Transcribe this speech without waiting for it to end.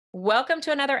Welcome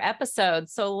to another episode.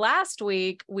 So last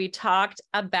week we talked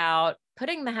about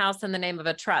putting the house in the name of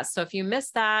a trust. So if you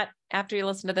missed that after you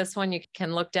listen to this one, you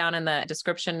can look down in the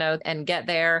description note and get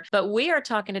there. But we are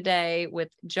talking today with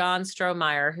John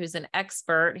Strohmeyer, who's an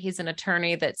expert. He's an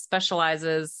attorney that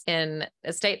specializes in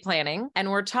estate planning. And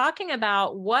we're talking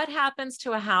about what happens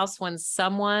to a house when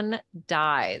someone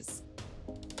dies.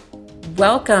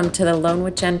 Welcome to the Loan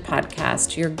with Jen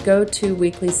podcast, your go-to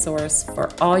weekly source for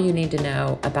all you need to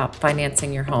know about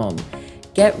financing your home.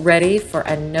 Get ready for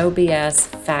a no BS,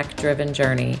 fact-driven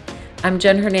journey. I'm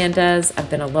Jen Hernandez. I've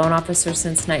been a loan officer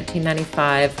since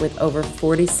 1995 with over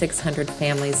 4,600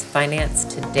 families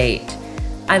financed to date.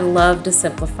 I love to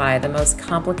simplify the most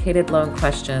complicated loan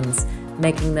questions,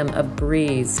 making them a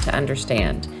breeze to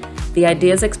understand. The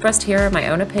ideas expressed here are my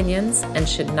own opinions and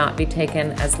should not be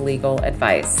taken as legal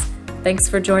advice. Thanks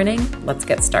for joining. Let's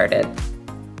get started.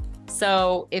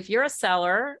 So if you're a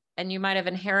seller and you might have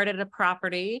inherited a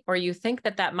property, or you think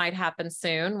that that might happen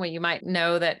soon, when you might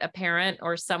know that a parent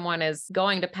or someone is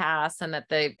going to pass and that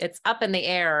it's up in the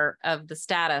air of the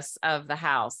status of the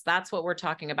house. That's what we're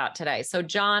talking about today. So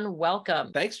John,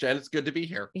 welcome. Thanks, Jen. It's good to be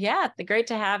here. Yeah, great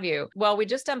to have you. Well, we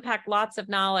just unpacked lots of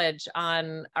knowledge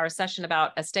on our session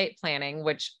about estate planning,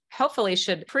 which hopefully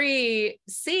should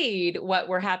precede what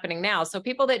we're happening now. So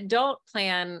people that don't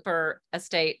plan for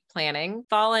estate planning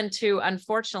fall into,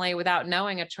 unfortunately, without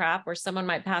knowing, a trap where someone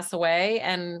might pass away.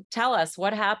 And tell us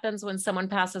what happens when someone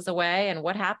passes away and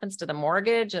what happens to the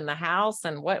mortgage and the house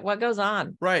and what goes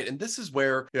on. Right. And this is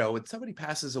where, when somebody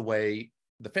passes away,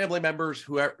 the family members,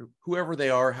 whoever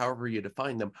they are, however you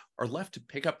define them, are left to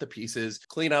pick up the pieces,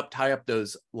 clean up, tie up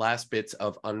those last bits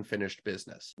of unfinished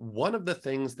business. One of the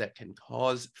things that can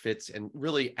cause fits and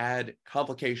really add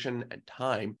complication and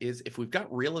time is if we've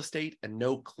got real estate and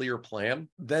no clear plan,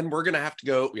 then we're going to have to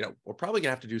go, we're probably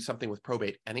going to have to do something with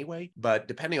probate anyway, but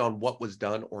depending on what was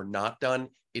done or not done,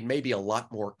 it may be a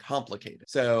lot more complicated.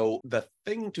 So the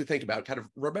thing to think about, kind of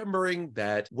remembering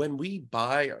that when we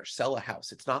buy or sell a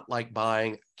house, it's not like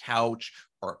buying a couch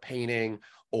or a painting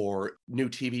or new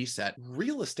TV set.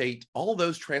 Real estate, all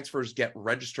those transfers get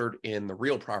registered in the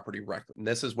real property record. And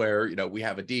this is where, we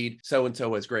have a deed,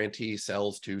 so-and-so as grantee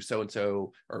sells to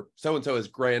so-and-so, or so-and-so as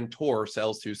grantor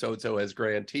sells to so-and-so as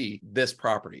grantee this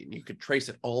property. And you could trace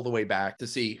it all the way back to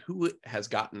see who has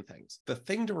gotten things. The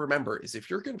thing to remember is if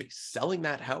you're going to be selling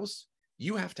that house,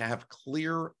 you have to have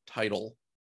clear title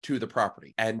to the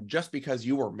property. And just because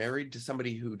you were married to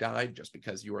somebody who died, just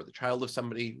because you are the child of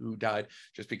somebody who died,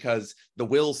 just because the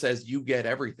will says you get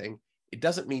everything, it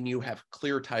doesn't mean you have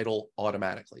clear title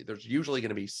automatically. There's usually going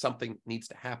to be something needs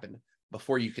to happen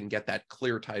before you can get that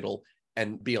clear title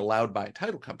and be allowed by a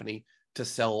title company to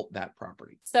sell that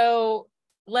property. So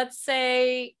let's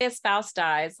say a spouse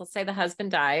dies, let's say the husband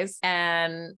dies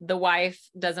and the wife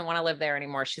doesn't want to live there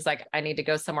anymore. She's like, I need to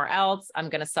go somewhere else. I'm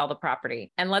going to sell the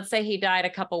property. And let's say he died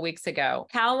a couple weeks ago.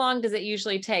 How long does it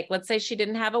usually take? Let's say she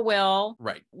didn't have a will.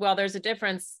 Right. Well, there's a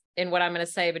difference in what I'm going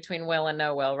to say between will and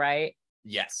no will, right?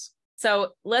 Yes.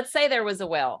 So let's say there was a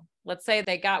will. Let's say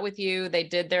they got with you, they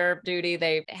did their duty,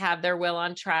 they have their will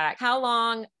on track. How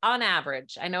long on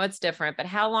average, I know it's different, but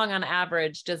how long on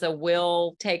average does a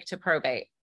will take to probate?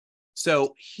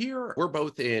 So here we're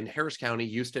both in Harris County,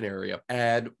 Houston area.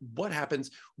 And what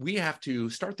happens, we have to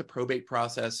start the probate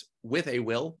process with a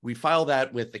will. We file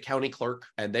that with the county clerk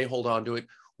and they hold on to it.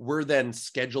 We're then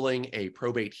scheduling a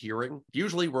probate hearing.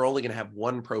 Usually we're only going to have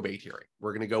one probate hearing.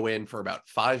 We're going to go in for about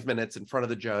 5 minutes in front of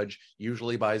the judge,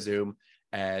 usually by Zoom.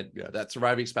 And that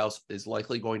surviving spouse is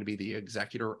likely going to be the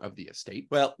executor of the estate.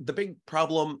 Well, the big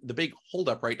problem, the big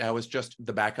holdup right now is just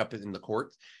the backup in the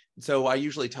court. So I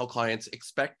usually tell clients,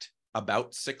 expect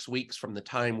about 6 weeks from the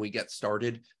time we get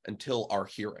started until our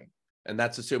hearing. And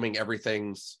that's assuming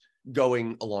everything's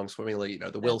going along swimmingly.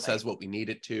 The will says what we need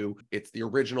it to. It's the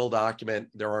original document.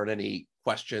 There aren't any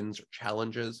questions or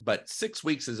challenges, but 6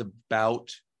 weeks is about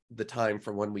the time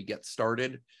from when we get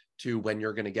started to when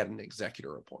you're going to get an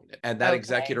executor appointed. And that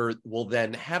executor will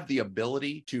then have the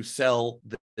ability to sell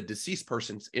the deceased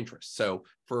person's interest. So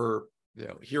for,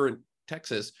 here in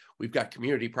Texas, we've got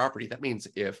community property. That means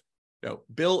if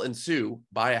Bill and Sue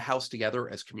buy a house together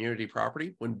as community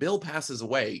property, when Bill passes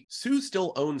away, Sue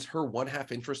still owns her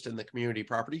 1/2 interest in the community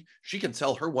property. She can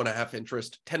sell her 1/2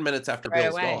 interest 10 minutes after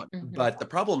Bill's gone. Mm-hmm. But the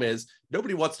problem is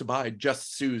nobody wants to buy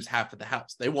just Sue's half of the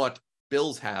house. They want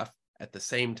Bill's half at the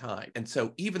same time. And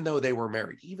so even though they were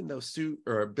married, even though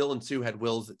Bill and Sue had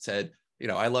wills that said,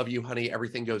 I love you, honey,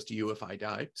 everything goes to you if I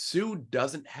die, Sue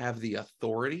doesn't have the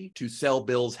authority to sell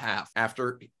Bill's half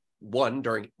after, one,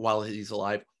 while he's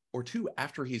alive, or two,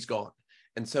 after he's gone.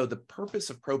 And so the purpose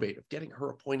of probate, of getting her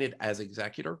appointed as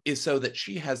executor, is so that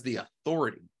she has the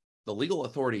authority, the legal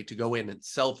authority to go in and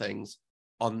sell things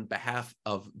on behalf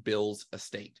of Bill's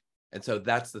estate. And so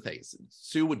that's the thing.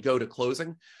 Sue would go to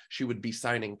closing. She would be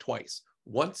signing twice,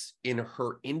 once in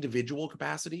her individual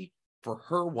capacity for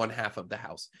her one half of the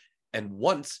house, and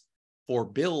once for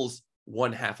Bill's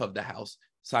one half of the house,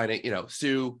 signing,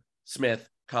 Sue Smith,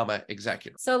 comma,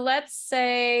 executor. So let's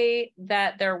say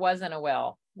that there wasn't a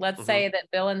will. Let's say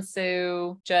that Bill and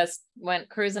Sue just went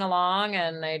cruising along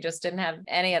and they just didn't have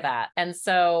any of that. And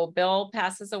so Bill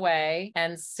passes away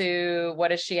and Sue, what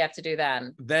does she have to do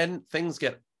then? Then things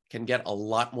can get a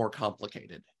lot more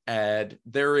complicated. And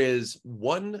there is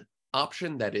one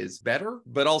option that is better,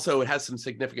 but also it has some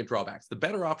significant drawbacks. The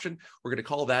better option, we're going to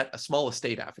call that a small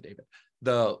estate affidavit.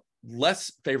 The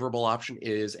less favorable option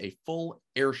is a full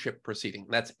heirship proceeding.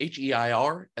 That's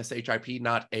HEIR-SHIP,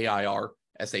 not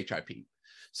AIR-SHIP.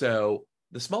 So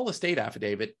the small estate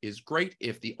affidavit is great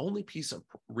if the only piece of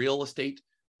real estate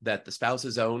that the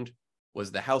spouses owned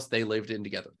was the house they lived in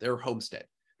together, their homestead,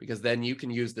 because then you can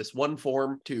use this one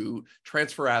form to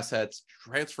transfer assets,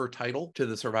 transfer title to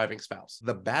the surviving spouse.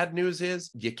 The bad news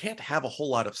is you can't have a whole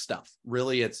lot of stuff.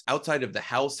 Really, it's outside of the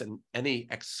house and any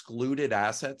excluded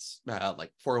assets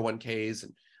like 401ks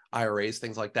and IRAs,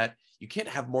 things like that. You can't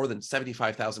have more than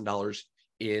 $75,000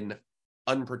 in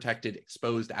unprotected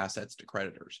exposed assets to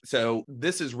creditors. So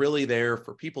this is really there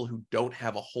for people who don't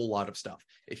have a whole lot of stuff.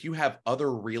 If you have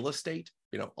other real estate,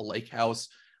 a lake house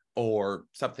or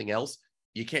something else,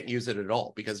 you can't use it at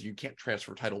all because you can't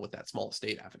transfer title with that small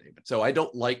estate affidavit. So I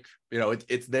don't like,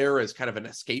 it's there as kind of an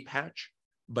escape hatch,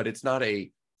 but it's not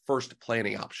a first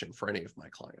planning option for any of my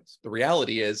clients. The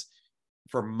reality is,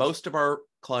 for most of our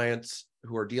clients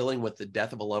who are dealing with the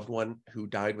death of a loved one who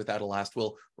died without a last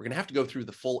will, we're going to have to go through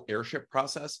the full heirship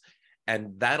process.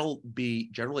 And that'll be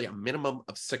generally a minimum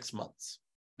of 6 months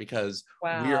because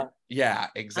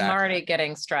exactly. I'm already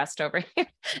getting stressed over here.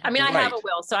 I mean, I have a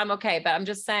will, so I'm okay, but I'm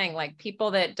just saying, like,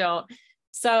 people that don't.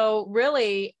 So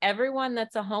really, everyone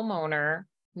that's a homeowner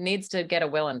needs to get a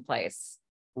will in place.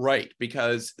 Right,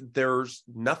 because there's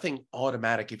nothing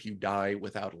automatic if you die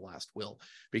without a last will.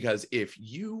 Because if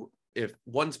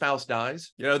one spouse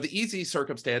dies, the easy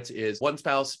circumstance is one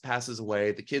spouse passes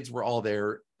away, the kids were all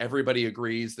there, everybody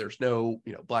agrees, there's no,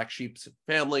 black sheep's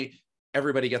family,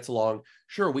 everybody gets along.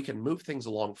 Sure, we can move things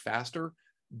along faster,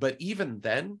 but even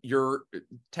then, your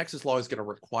Texas law is going to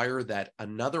require that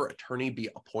another attorney be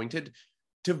appointed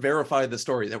to verify the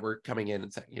story that we're coming in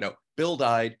and saying, Bill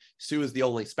died, Sue is the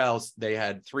only spouse, they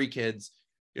had 3 kids,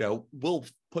 we'll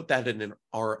put that in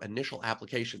our initial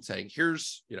application saying,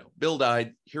 here's, Bill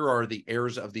died, here are the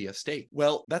heirs of the estate.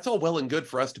 Well, that's all well and good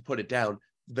for us to put it down.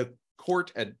 The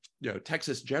court and,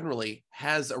 Texas generally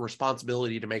has a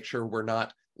responsibility to make sure we're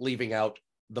not leaving out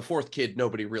the 4th kid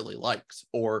nobody really likes,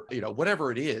 or,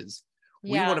 whatever it is.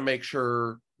 We want to make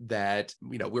sure that,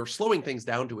 we're slowing things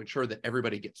down to ensure that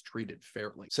everybody gets treated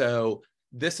fairly. So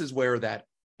this is where that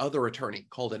other attorney,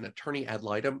 called an attorney ad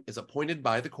litem, is appointed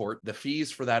by the court. The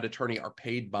fees for that attorney are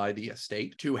paid by the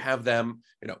estate to have them,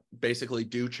 basically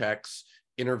do checks,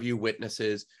 interview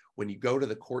witnesses. When you go to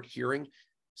the court hearing,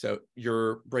 so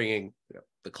you're bringing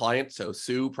the client, so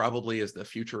Sue probably is the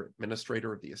future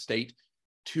administrator of the estate,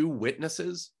 2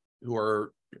 witnesses who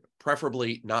are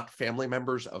preferably not family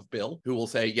members of Bill, who will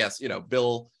say, yes,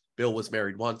 Bill was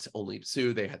married once, only to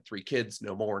Sue. They had 3 kids,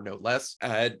 no more, no less.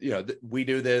 We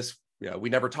do this.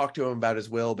 We never talked to him about his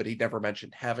will, but he never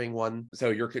mentioned having one.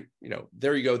 So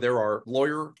there you go. There are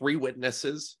 3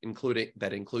 witnesses,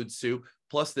 that includes Sue,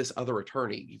 plus this other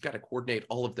attorney. You've got to coordinate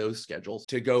all of those schedules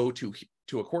to go to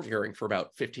a court hearing for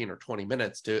about 15 or 20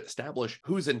 minutes to establish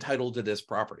who's entitled to this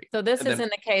property. So this is in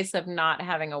the case of not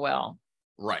having a will.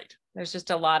 Right. There's just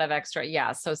a lot of extra.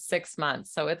 Yeah. So 6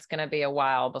 months. So it's going to be a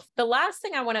while. The last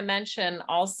thing I want to mention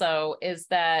also is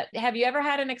that, have you ever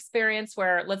had an experience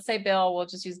where, let's say we'll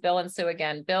just use Bill and Sue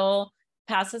again. Bill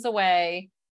passes away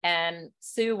and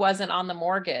Sue wasn't on the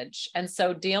mortgage. And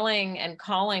so dealing and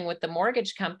calling with the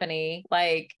mortgage company,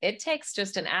 like, it takes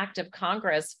just an act of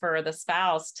Congress for the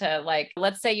spouse to, like,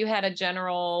 let's say you had a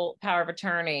general power of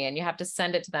attorney and you have to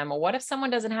send it to them. Well, what if someone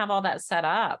doesn't have all that set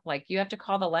up? Like, you have to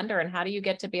call the lender, and how do you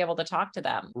get to be able to talk to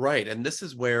them? Right. And this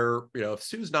is where, if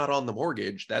Sue's not on the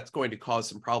mortgage, that's going to cause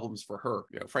some problems for her.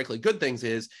 Frankly, good things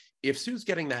is, if Sue's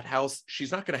getting that house,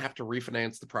 she's not going to have to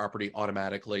refinance the property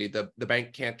automatically. The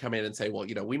bank can't come in and say, well,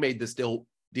 we made this deal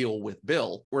with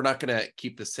Bill. We're not going to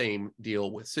keep the same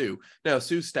deal with Sue. Now,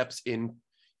 Sue steps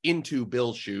into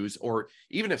Bill's shoes, or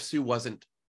even if Sue wasn't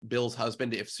Bill's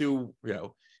husband, if Sue,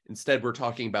 instead we're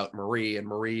talking about Marie, and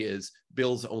Marie is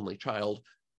Bill's only child,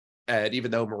 And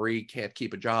even though Marie can't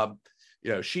keep a job,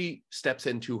 she steps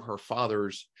into her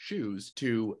father's shoes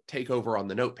to take over on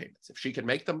the note payments. If she can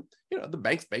make them, the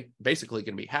bank's basically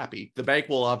going to be happy. The bank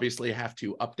will obviously have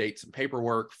to update some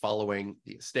paperwork following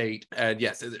the estate. And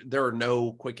yes, there are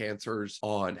no quick answers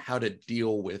on how to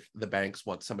deal with the banks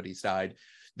once somebody's died.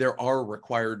 There are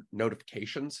required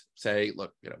notifications. Say,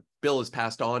 look, bill is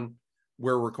passed on.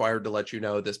 We're required to let you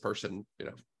know this person,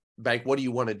 bank, what do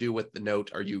you want to do with the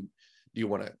note? Do you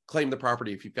want to claim the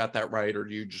property if you've got that right, or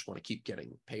do you just want to keep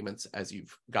getting payments as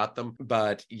you've got them?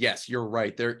 But yes, you're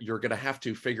right. You're going to have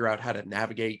to figure out how to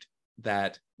navigate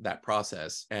that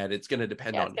process, and it's going to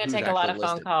depend on. It's going to take a lot of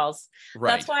phone calls.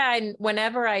 Right. That's why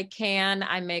whenever I can,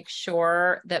 I make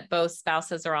sure that both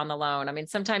spouses are on the loan. I mean,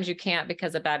 sometimes you can't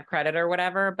because of bad credit or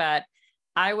whatever, but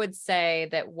I would say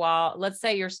that let's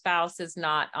say your spouse is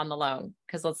not on the loan,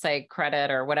 because let's say credit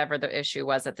or whatever the issue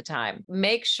was at the time,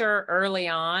 make sure early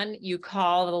on you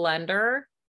call the lender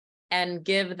and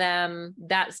give them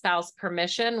that spouse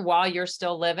permission while you're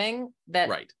still living that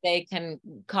they can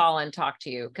call and talk to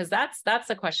you. Because that's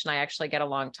the question I actually get a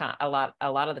lot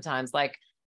of the times. Like,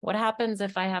 what happens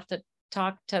if I have to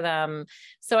talk to them?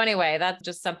 So anyway, that's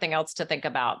just something else to think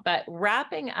about. But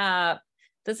wrapping up,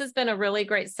 this has been a really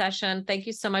great session. Thank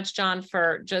you so much, John,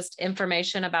 for just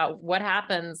information about what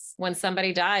happens when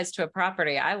somebody dies to a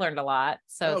property. I learned a lot.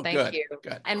 So thank you.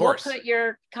 Good. And we'll put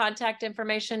your contact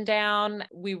information down.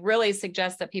 We really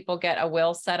suggest that people get a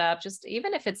will set up, just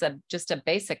even if it's just a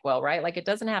basic will, right? Like, it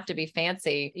doesn't have to be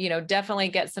fancy. Definitely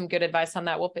get some good advice on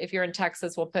that. If you're in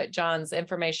Texas, we'll put John's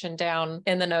information down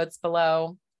in the notes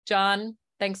below. John,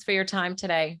 thanks for your time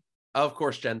today. Of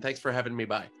course, Jen. Thanks for having me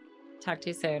by. Talk to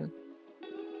you soon.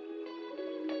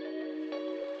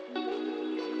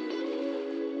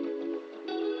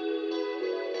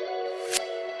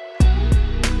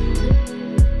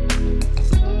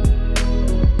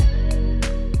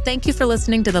 Thank you for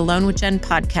listening to the Loan with Jen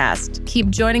podcast. Keep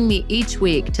joining me each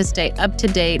week to stay up to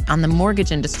date on the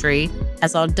mortgage industry,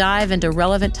 as I'll dive into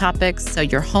relevant topics so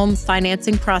your home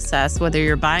financing process, whether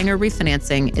you're buying or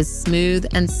refinancing, is smooth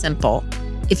and simple.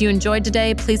 If you enjoyed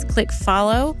today, please click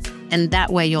follow, and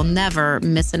that way you'll never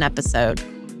miss an episode.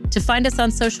 To find us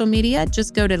on social media,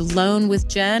 just go to Loan with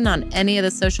Jen on any of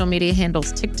the social media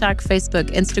handles: TikTok,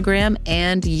 Facebook, Instagram,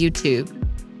 and YouTube.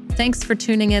 Thanks for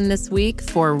tuning in this week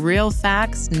for Real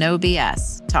Facts, No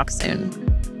BS. Talk soon.